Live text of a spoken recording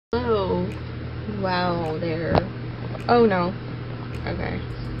Wow, there. Oh no. Okay.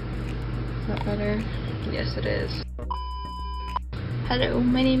 Is that better? Yes, it is. Hello,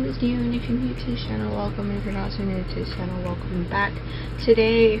 my name is Neo, and if you're new to this channel, welcome. And if you're not so new to this channel, welcome back.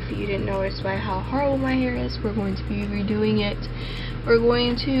 Today, if you didn't notice by how horrible my hair is, we're going to be redoing it. We're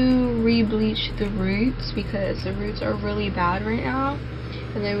going to re-bleach the roots because the roots are really bad right now.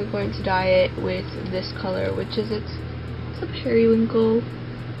 And then we're going to dye it with this color, which is it's a periwinkle.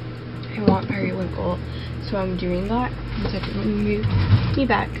 I want periwinkle, so I'm doing that. One second, let me move me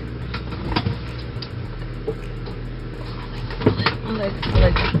back.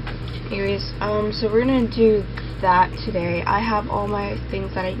 Anyways, so we're gonna do that today. I have all my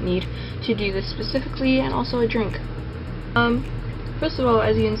things that I need to do this specifically, and also a drink. First of all,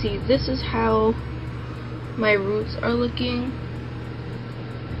 as you can see, this is how my roots are looking.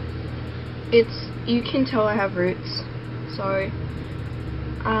 You can tell I have roots. Sorry.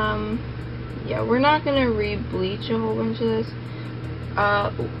 Yeah, we're not gonna re-bleach a whole bunch of this.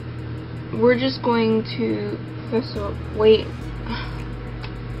 We're just going to, first of all, wait.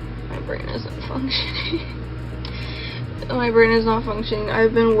 My brain isn't functioning. My brain is not functioning.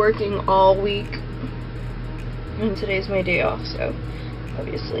 I've been working all week, and today's my day off, so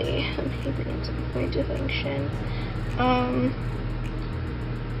obviously my brain's not going to function.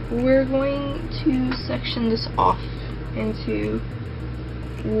 We're going to section this off into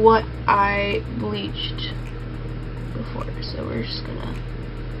what I bleached before, so we're just gonna.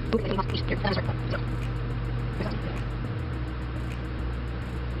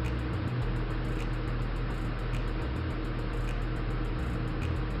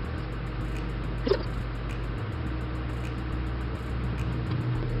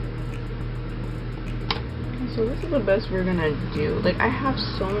 So this is the best we're gonna do. Like, I have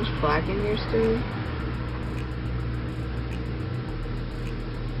so much black in here still.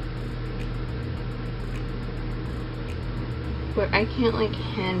 But I can't like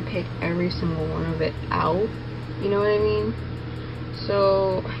hand pick every single one of it out. You know what I mean?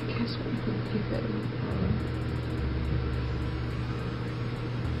 So I guess we can keep it.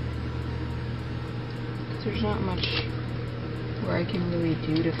 There's not much where I can really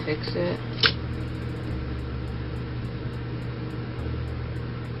do to fix it.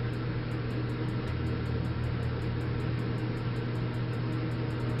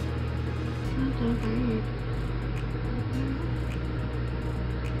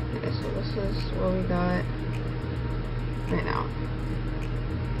 Okay, so this is what we got right now.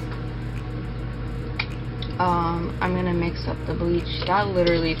 I'm gonna mix up the bleach. That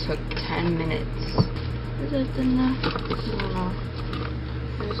literally took 10 minutes. Is it enough? I don't know.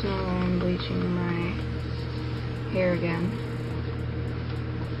 I just know that I'm bleaching my hair again.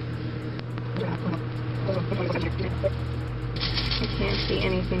 I can't see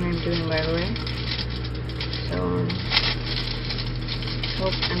anything I'm doing, by the way. So,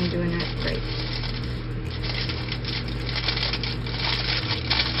 hope I'm doing it right.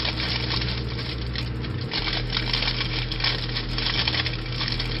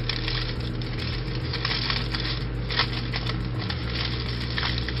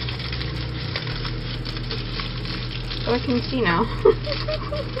 Oh, I can see now.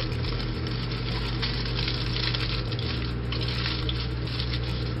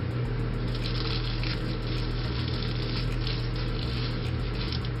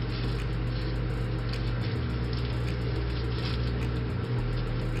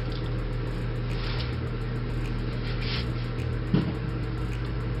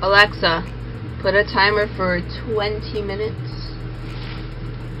 Alexa, put a timer for 20 minutes.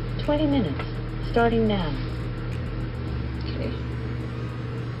 20 minutes, starting now. Okay.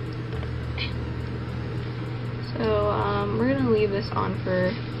 So, we're gonna leave this on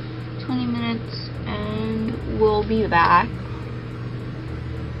for 20 minutes, and we'll be back.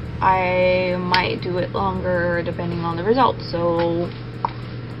 I might do it longer depending on the results, so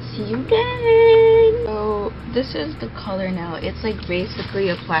see you then. So this is the color now. It's like basically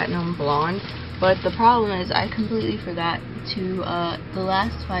a platinum blonde, but the problem is I completely forgot to the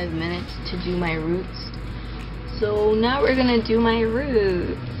last 5 minutes to do my roots. So now we're gonna do my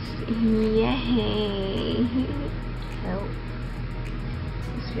roots. Yay! Oh,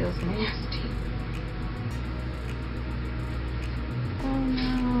 this feels nasty. Oh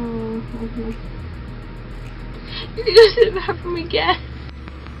no! You can go to the bathroom again.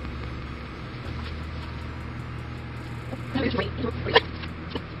 I'm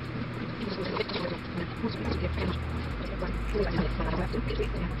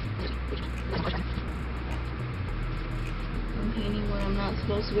painting what I'm not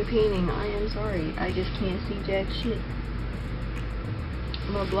supposed to be painting. I am sorry. I just can't see jack shit.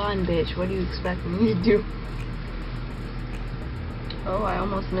 I'm a blonde bitch. What do you expect me to do? Oh, I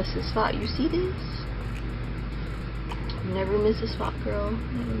almost missed the spot. You see this? Never miss a spot, girl.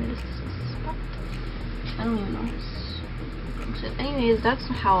 Never miss a spot. I don't even know. Anyways, that's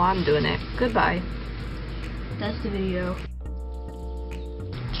how I'm doing it. Goodbye. That's the video.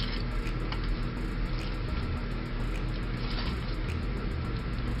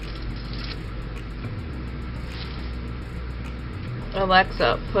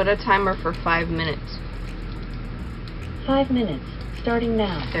 Alexa, put a timer for 5 minutes. 5 minutes. Starting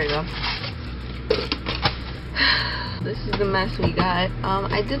now. There you go. This is the mess we got.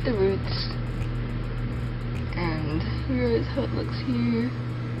 I did the roots. And here is how it looks here.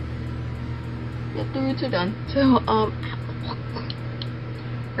 Yep, the roots are done. So,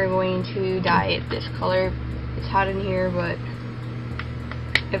 we're going to dye it this color. It's hot in here, but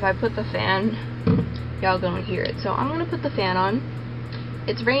if I put the fan, y'all gonna hear it. So I'm gonna put the fan on.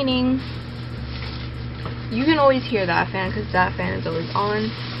 It's raining. You can always hear that fan because that fan is always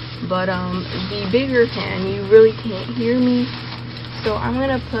on. But the bigger fan, you really can't hear me. So I'm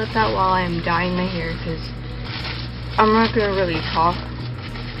gonna put that while I'm dyeing my hair because I'm not gonna really talk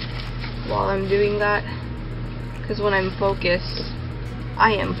while I'm doing that. Because when I'm focused,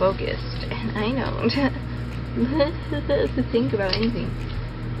 I am focused, and I don't to think about anything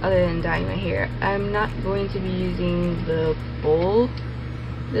other than dyeing my hair. I'm not going to be using the bowl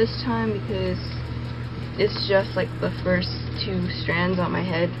this time because it's just like the first 2 strands on my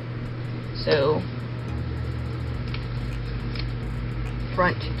head. So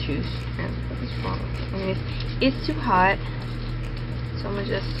front 2 strands. What is wrong? Anyways, it's too hot, so I'm gonna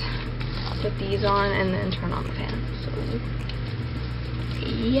just put these on and then turn on the fan. So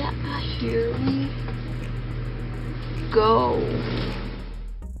yeah, here we go.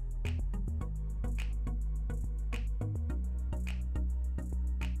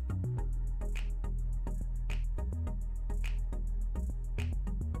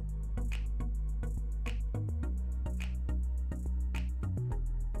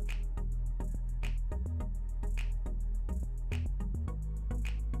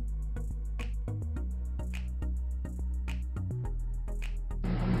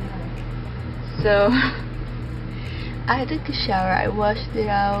 So I took a shower, I washed it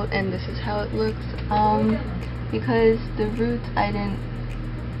out, and this is how it looks. Because the roots, I didn't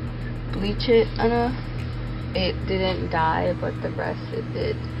bleach it enough. It didn't dye, but the rest it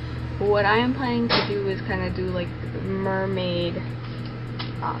did. What I am planning to do is kind of do like mermaid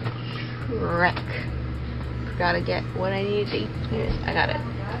Shrek. Gotta get what I need to eat. Yes, I got it.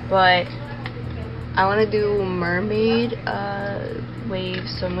 But I want to do mermaid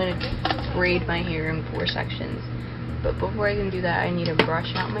waves, so I'm going to braid my hair in 4 sections. But before I can do that, I need to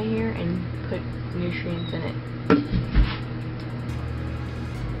brush out my hair and put nutrients in it. So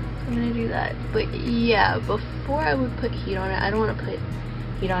I'm going to do that. But yeah, before I would put heat on it, I don't want to put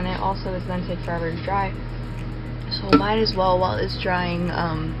heat on it. Also, it's going to take forever to dry. So might as well, while it's drying,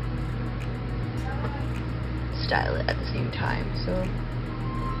 style it at the same time. So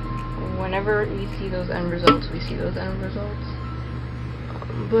whenever we see those end results, we see those end results.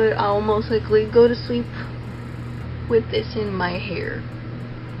 But I'll most likely go to sleep with this in my hair.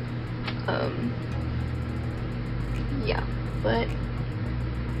 Yeah, but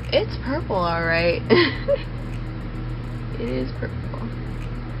it's purple, alright. It is purple.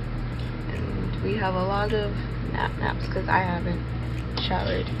 And we have a lot of naps because I haven't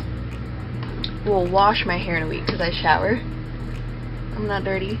showered. Well, wash my hair in a week because I shower. I'm not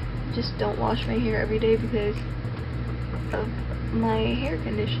dirty. Just don't wash my hair every day because of my hair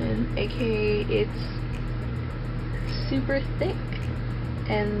condition, aka it's super thick,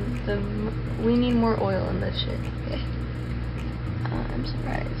 and we need more oil in this shit. Okay. I'm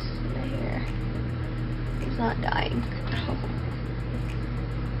surprised my hair is not dying.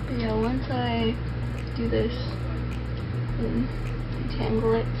 But yeah, once I do this and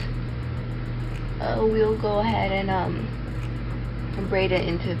detangle it, we'll go ahead and braid it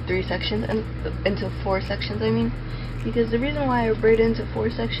into 3 sections, and into 4 sections, I mean. Because the reason why I braid it into 4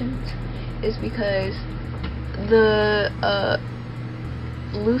 sections is because the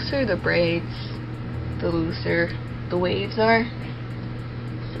looser the braids, the looser the waves are.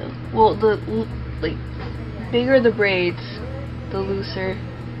 So, well, the bigger the braids, the looser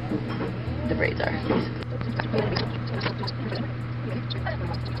the braids are.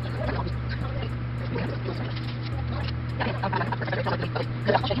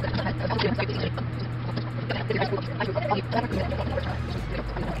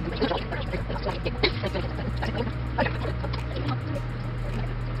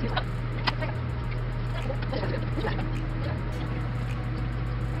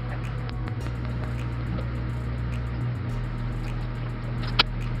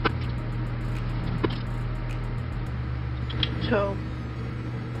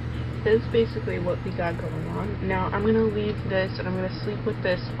 is basically what we got going on. Now I'm gonna leave this and I'm gonna sleep with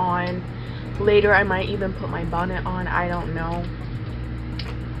this on. Later I might even put my bonnet on. I don't know.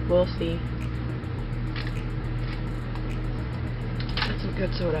 We'll see. That's some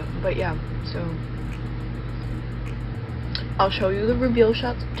good soda. But yeah, so I'll show you the reveal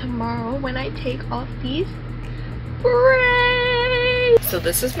shots tomorrow when I take off these braids. So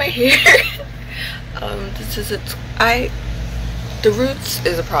this is my hair. This is it. The roots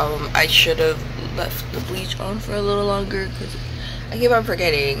is a problem. I should have left the bleach on for a little longer because I keep on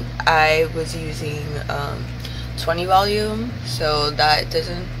forgetting I was using 20 volume, so that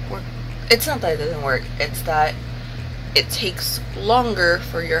doesn't work. It's not that it doesn't work, it's that it takes longer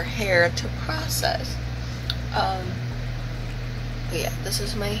for your hair to process. But yeah, this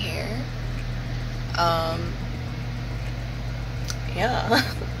is my hair. Yeah.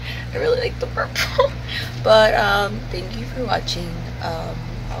 I really like the purple. But thank you for watching.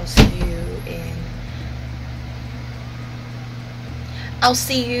 I'll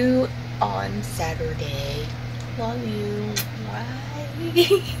see you on Saturday. Love you.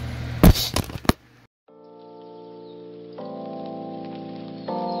 Bye.